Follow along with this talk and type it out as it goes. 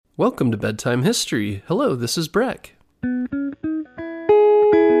Welcome to Bedtime History. Hello, this is Breck.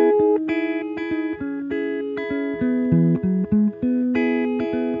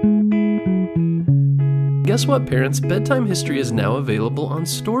 Guess what, parents? Bedtime History is now available on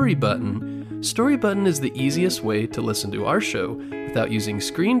Storybutton. Storybutton is the easiest way to listen to our show without using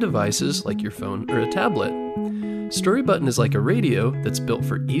screen devices like your phone or a tablet. Storybutton is like a radio that's built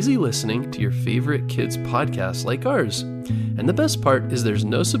for easy listening to your favorite kids' podcasts like ours. And the best part is there's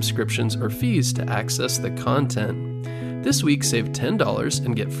no subscriptions or fees to access the content. This week, save $10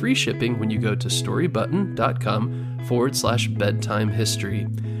 and get free shipping when you go to storybutton.com/bedtime history.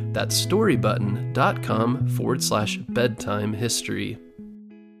 That's storybutton.com/bedtime history.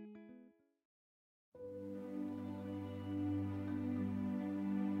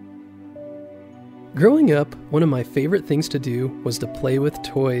 Growing up, one of my favorite things to do was to play with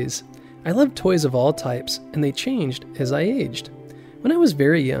toys. I loved toys of all types, and they changed as I aged. When I was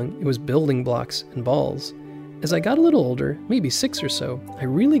very young, it was building blocks and balls. As I got a little older, maybe 6 or so, I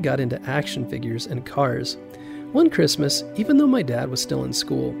really got into action figures and cars. One Christmas, even though my dad was still in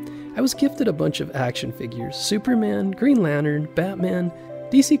school, I was gifted a bunch of action figures: Superman, Green Lantern, Batman,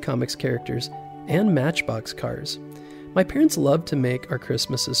 DC Comics characters, and Matchbox cars. My parents loved to make our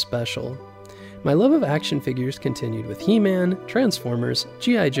Christmases special. My love of action figures continued with He-Man, Transformers,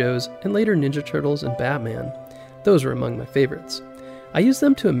 G.I. Joes, and later Ninja Turtles and Batman. Those were among my favorites. I used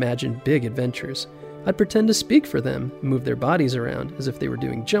them to imagine big adventures. I'd pretend to speak for them, move their bodies around as if they were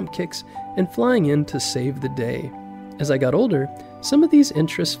doing jump kicks, and flying in to save the day. As I got older, some of these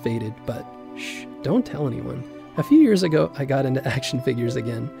interests faded, but shh, don't tell anyone. A few years ago, I got into action figures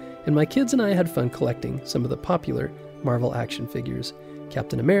again, and my kids and I had fun collecting some of the popular Marvel action figures: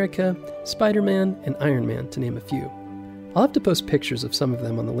 Captain America, Spider-Man, and Iron Man, to name a few. I'll have to post pictures of some of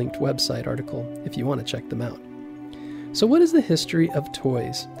them on the linked website article if you want to check them out. So what is the history of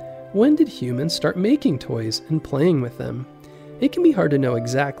toys? When did humans start making toys and playing with them? It can be hard to know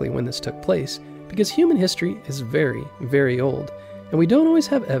exactly when this took place because human history is very, very old, and we don't always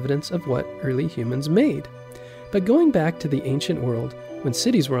have evidence of what early humans made. But going back to the ancient world, when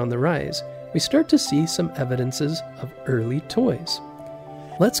cities were on the rise, we start to see some evidences of early toys.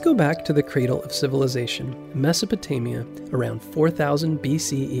 Let's go back to the cradle of civilization, Mesopotamia, around 4000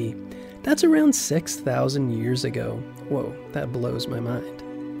 BCE. That's around 6,000 years ago. Whoa, that blows my mind.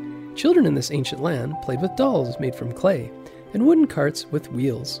 Children in this ancient land played with dolls made from clay and wooden carts with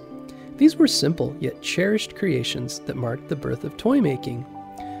wheels. These were simple yet cherished creations that marked the birth of toy making.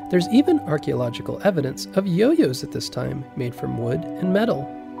 There's even archaeological evidence of yo-yos at this time made from wood and metal.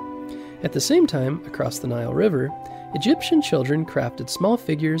 At the same time, across the Nile River, Egyptian children crafted small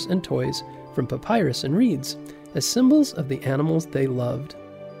figures and toys from papyrus and reeds as symbols of the animals they loved.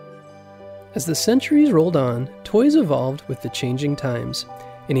 As the centuries rolled on, toys evolved with the changing times.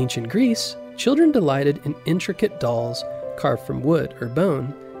 In ancient Greece, children delighted in intricate dolls carved from wood or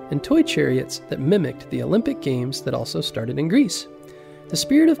bone, and toy chariots that mimicked the Olympic Games that also started in Greece. The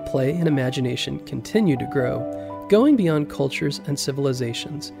spirit of play and imagination continued to grow, going beyond cultures and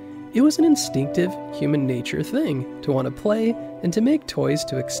civilizations. It was an instinctive human nature thing to want to play and to make toys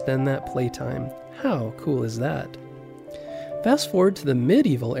to extend that playtime. How cool is that? Fast forward to the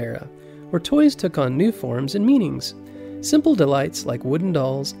medieval era, where toys took on new forms and meanings. Simple delights like wooden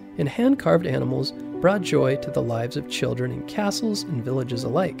dolls and hand-carved animals brought joy to the lives of children in castles and villages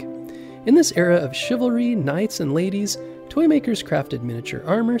alike. In this era of chivalry, knights and ladies, toy makers crafted miniature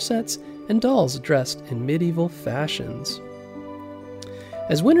armor sets and dolls dressed in medieval fashions.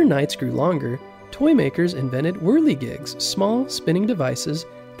 As winter nights grew longer, toy makers invented whirligigs, small spinning devices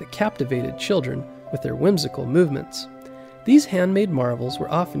that captivated children with their whimsical movements. These handmade marvels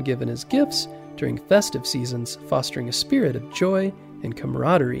were often given as gifts during festive seasons, fostering a spirit of joy and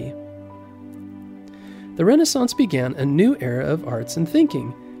camaraderie. The Renaissance began a new era of arts and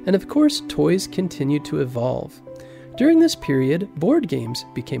thinking, and of course, toys continued to evolve. During this period, board games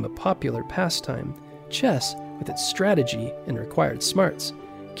became a popular pastime. Chess, with its strategy and required smarts,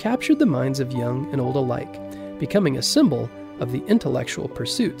 captured the minds of young and old alike, becoming a symbol of the intellectual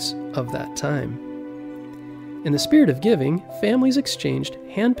pursuits of that time. In the spirit of giving, families exchanged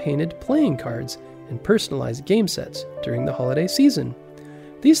hand-painted playing cards and personalized game sets during the holiday season.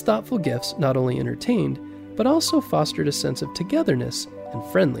 These thoughtful gifts not only entertained, but also fostered a sense of togetherness and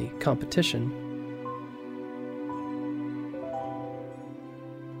friendly competition.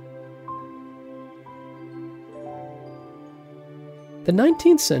 The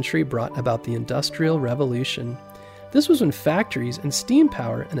 19th century brought about the Industrial Revolution. This was when factories and steam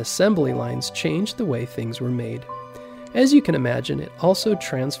power and assembly lines changed the way things were made. As you can imagine, it also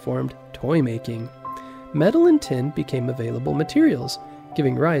transformed toy making. Metal and tin became available materials,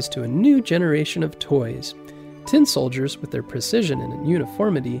 giving rise to a new generation of toys. Tin soldiers, with their precision and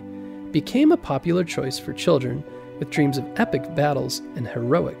uniformity, became a popular choice for children with dreams of epic battles and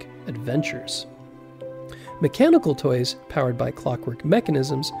heroic adventures. Mechanical toys, powered by clockwork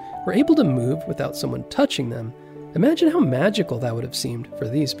mechanisms, were able to move without someone touching them. Imagine how magical that would have seemed for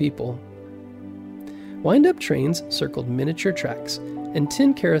these people. Wind-up trains circled miniature tracks, and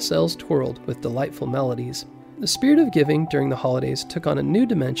tin carousels twirled with delightful melodies. The spirit of giving during the holidays took on a new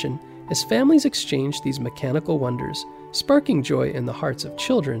dimension as families exchanged these mechanical wonders, sparking joy in the hearts of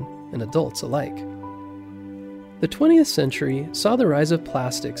children and adults alike. The 20th century saw the rise of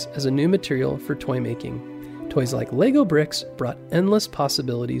plastics as a new material for toy making. Toys like Lego bricks brought endless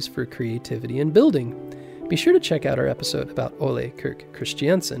possibilities for creativity and building. Be sure to check out our episode about Ole Kirk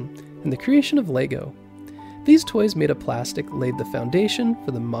Christiansen and the creation of Lego. These toys made of plastic laid the foundation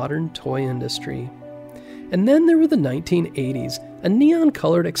for the modern toy industry. And then there were the 1980s, a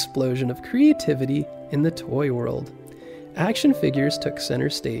neon-colored explosion of creativity in the toy world. Action figures took center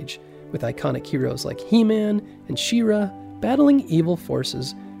stage, with iconic heroes like He-Man and She-Ra battling evil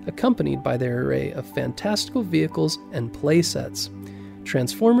forces, accompanied by their array of fantastical vehicles and play sets.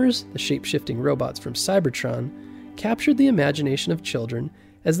 Transformers, the shape-shifting robots from Cybertron, captured the imagination of children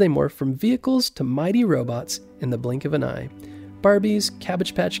as they morphed from vehicles to mighty robots in the blink of an eye. Barbies,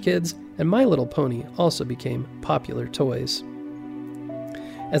 Cabbage Patch Kids, and My Little Pony also became popular toys.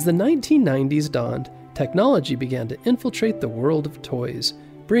 As the 1990s dawned, technology began to infiltrate the world of toys,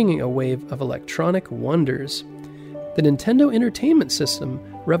 bringing a wave of electronic wonders. The Nintendo Entertainment System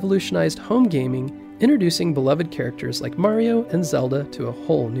revolutionized home gaming, introducing beloved characters like Mario and Zelda to a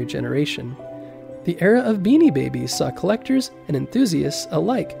whole new generation. The era of Beanie Babies saw collectors and enthusiasts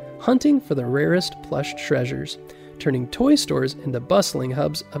alike hunting for the rarest plush treasures, turning toy stores into bustling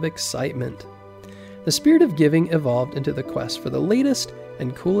hubs of excitement. The spirit of giving evolved into the quest for the latest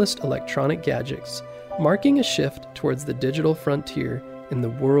and coolest electronic gadgets, marking a shift towards the digital frontier in the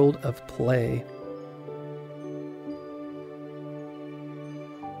world of play.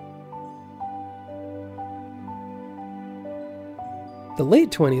 The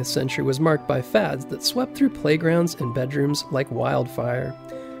late 20th century was marked by fads that swept through playgrounds and bedrooms like wildfire.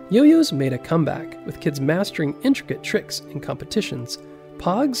 Yo-yos made a comeback, with kids mastering intricate tricks in competitions.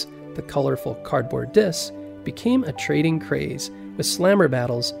 Pogs, the colorful cardboard discs, became a trading craze, with slammer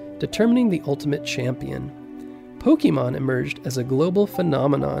battles determining the ultimate champion. Pokemon emerged as a global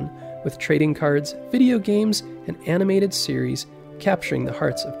phenomenon, with trading cards, video games, and animated series capturing the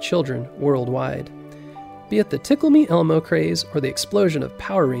hearts of children worldwide. Be it the Tickle Me Elmo craze or the explosion of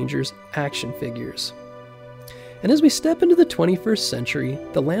Power Rangers action figures. And as we step into the 21st century,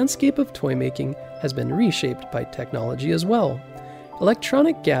 the landscape of toy making has been reshaped by technology as well.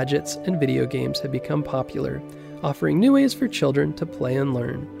 Electronic gadgets and video games have become popular, offering new ways for children to play and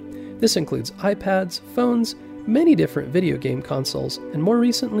learn. This includes iPads, phones, many different video game consoles, and more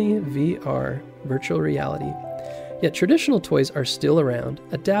recently, VR, virtual reality. Yet traditional toys are still around,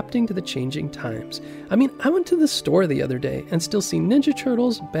 adapting to the changing times. I went to the store the other day and still see Ninja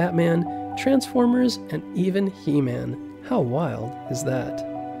Turtles, Batman, Transformers, and even He-Man. How wild is that?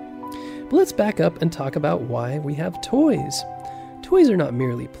 But let's back up and talk about why we have toys. Toys are not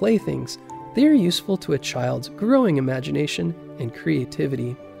merely playthings. They are useful to a child's growing imagination and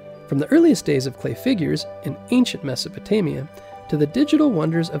creativity. From the earliest days of clay figures in ancient Mesopotamia to the digital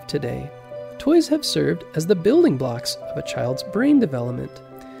wonders of today, toys have served as the building blocks of a child's brain development.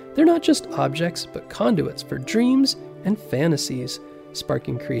 They're not just objects, but conduits for dreams and fantasies,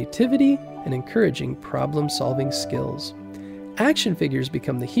 sparking creativity and encouraging problem-solving skills. Action figures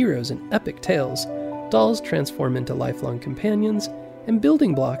become the heroes in epic tales, dolls transform into lifelong companions, and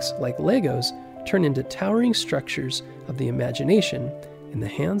building blocks like Legos turn into towering structures of the imagination in the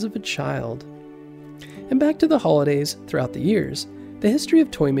hands of a child. And back to the holidays, throughout the years, the history of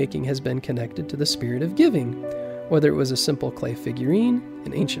toy making has been connected to the spirit of giving, whether it was a simple clay figurine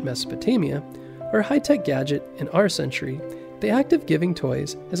in ancient Mesopotamia or a high-tech gadget in our century. The act of giving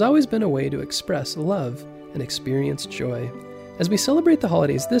toys has always been a way to express love and experience joy. As we celebrate the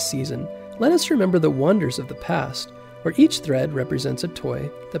holidays this season, let us remember the wonders of the past, where each thread represents a toy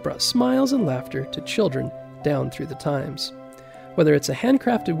that brought smiles and laughter to children down through the times. Whether it's a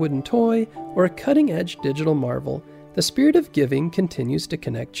handcrafted wooden toy or a cutting-edge digital marvel, the spirit of giving continues to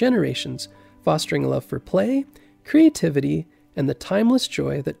connect generations, fostering a love for play, creativity, and the timeless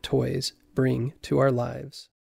joy that toys bring to our lives.